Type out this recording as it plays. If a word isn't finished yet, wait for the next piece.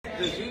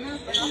Gina?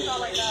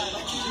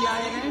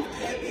 G-I-N-A?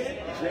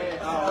 J.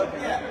 Oh,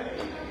 okay.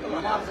 My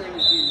mom's name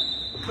is Gina.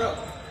 Bro,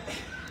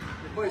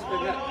 your boy's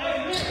picking up.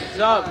 What's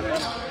up?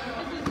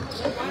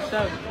 What's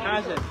up?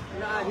 How's it?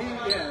 Nah,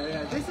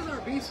 yeah. This is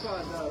our B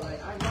squad though.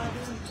 Like, I got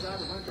him,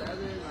 got a bunch of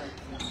other, like,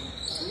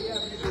 we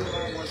have to do a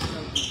lot more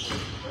stuff.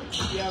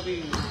 Yeah, we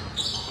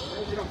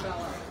don't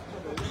foul out.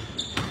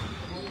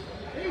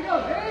 There you go,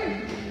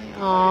 babe!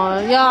 Oh,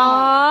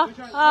 yeah.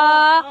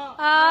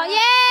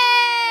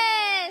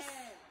 Yes!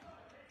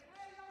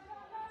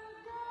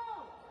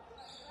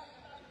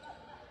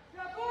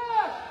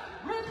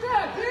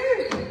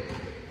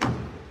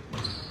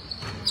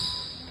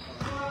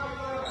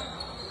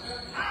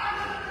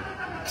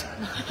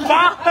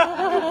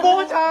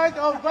 Four times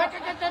of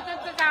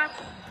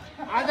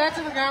that's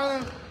the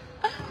ground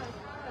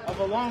of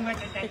a long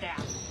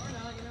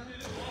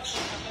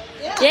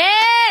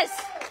Yes!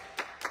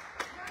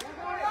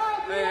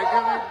 Man, I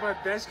got my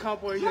best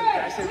compilation.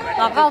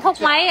 Còn có 1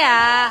 phút mấy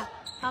à.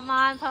 Come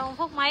on, phải 1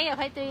 phút mấy à,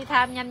 phải đi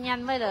tham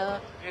nhanh mới được.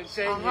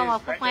 Còn có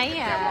 1 phút mấy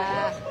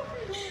à.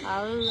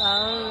 Ôi,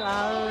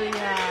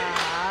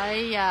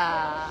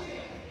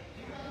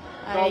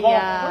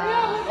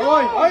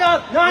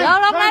 vô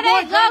luôn đây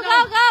đi, go.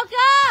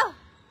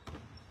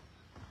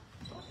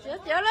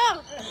 Vô luôn.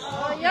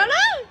 Vô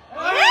luôn.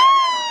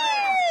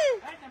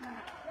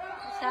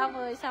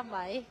 60,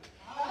 67.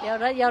 Vô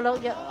luôn.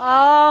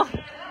 Ô.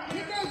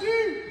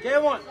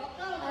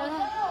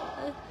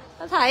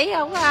 Có thấy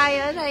không có ai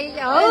ở đây.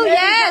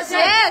 Yes.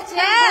 Go.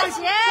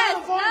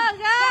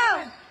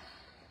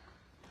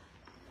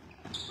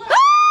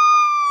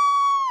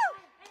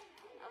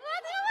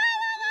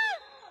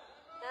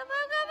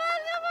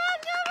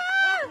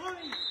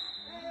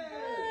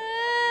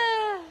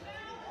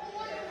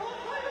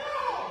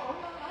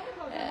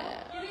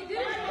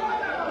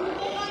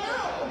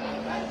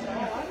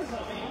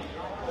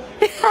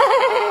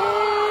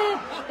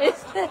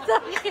 It's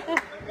okay.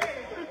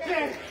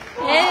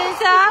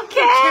 It's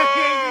okay.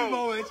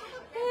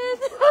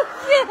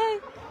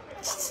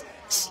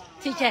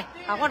 TJ,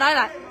 không có nói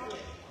lại.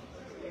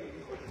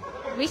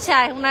 Biết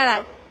sai không nói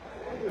lại.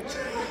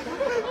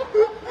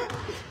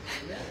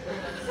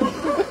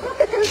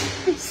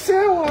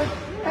 Say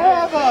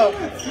whatever.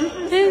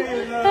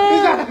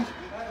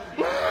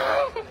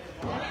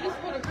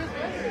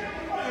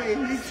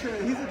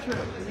 He's a trip.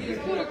 He's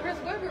pulling a Chris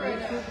Webber right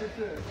now.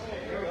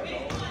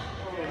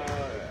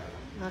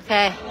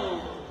 Okay.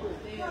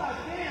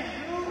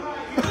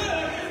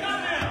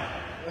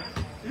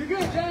 You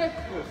good, Jay?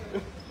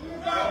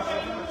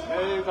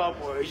 Hey,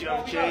 Cowboys,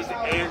 young Jay's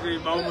angry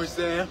moments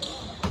there.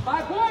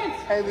 5 points.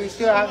 Hey, we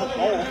still have a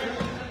phone.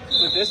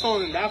 But this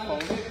phone and that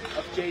phone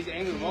of Jay's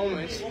angry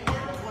moments.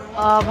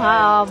 Ôm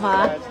hả?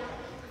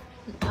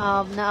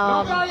 Ôm. Nó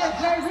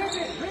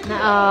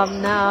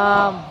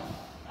ôm.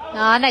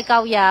 Nó này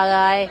câu giờ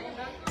rồi.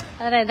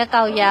 Cái này nó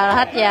câu giờ là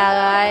hết giờ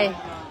rồi.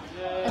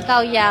 Nó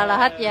câu giờ là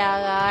hết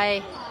giờ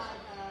rồi.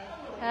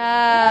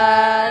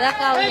 Nó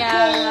câu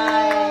giờ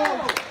rồi.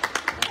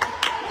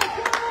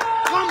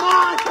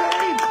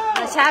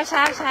 Sao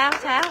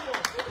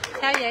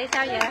vậy?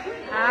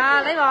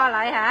 Lấy bo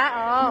lại hả?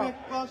 Ồ.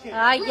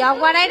 Rồi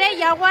vòng qua đây đi,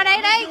 go.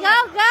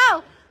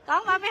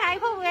 Còn 32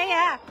 phút vậy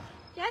à.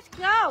 Just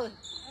go.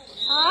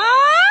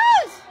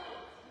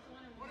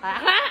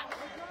 Phạt đó.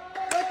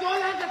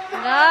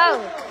 Go.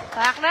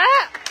 Phạt đó.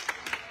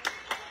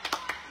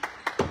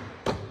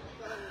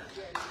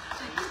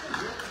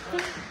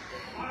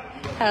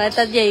 Thằng này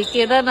tên gì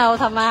kêu nó nâu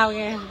thầm mau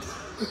nghe.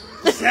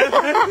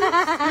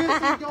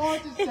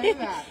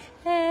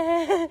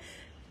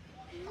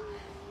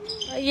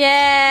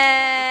 Yeah.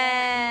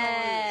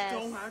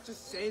 Don't have to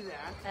say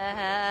that.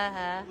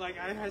 Like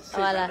I had to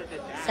say Gọi là that.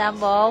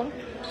 34,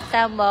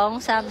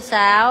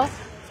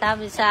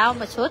 36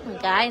 mà sút một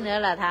cái nữa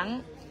là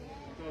thắng.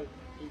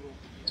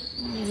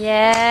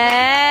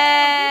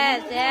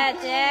 Yes. Rồi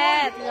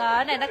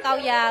cái này nó câu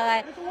giờ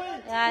rồi.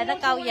 Nó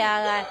câu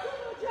giờ rồi.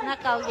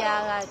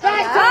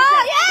 Yeah. Go.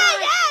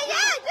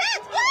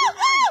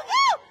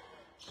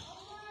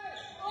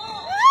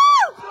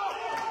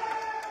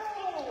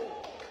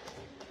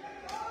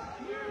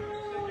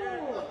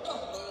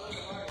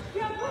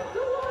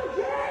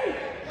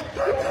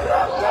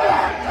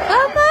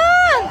 Come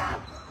on.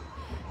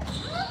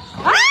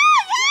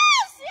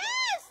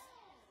 Yes.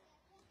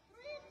 Come on.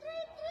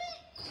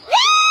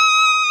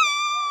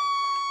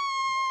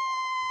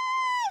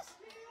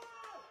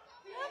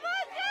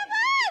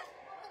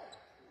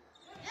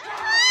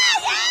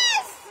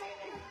 Yes.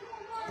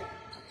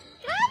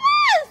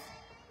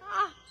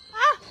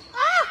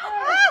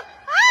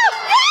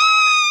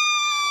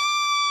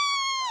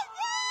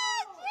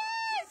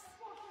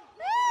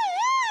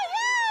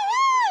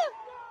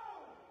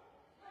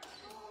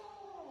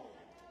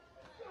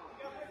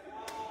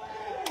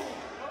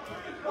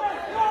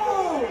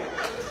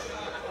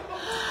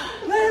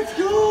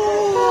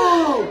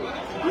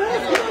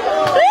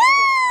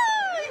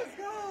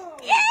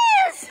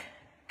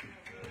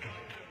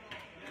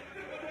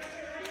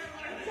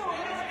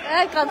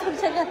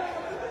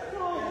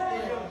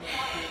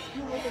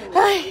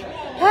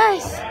 Hey,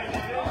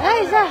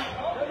 hey,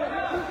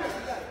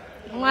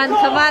 come on,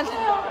 come on.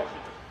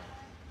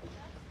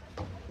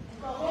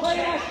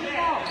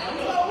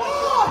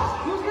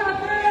 Who's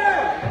got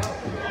there?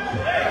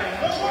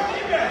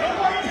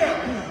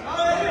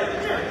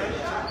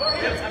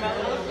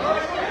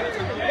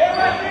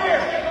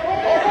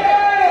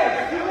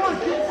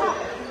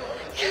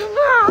 Come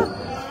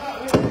on.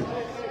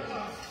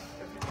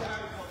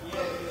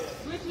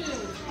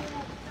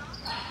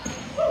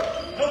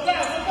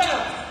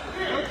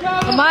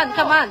 Come on,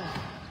 come on.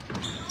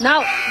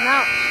 No,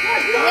 no.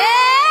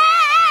 Yeah!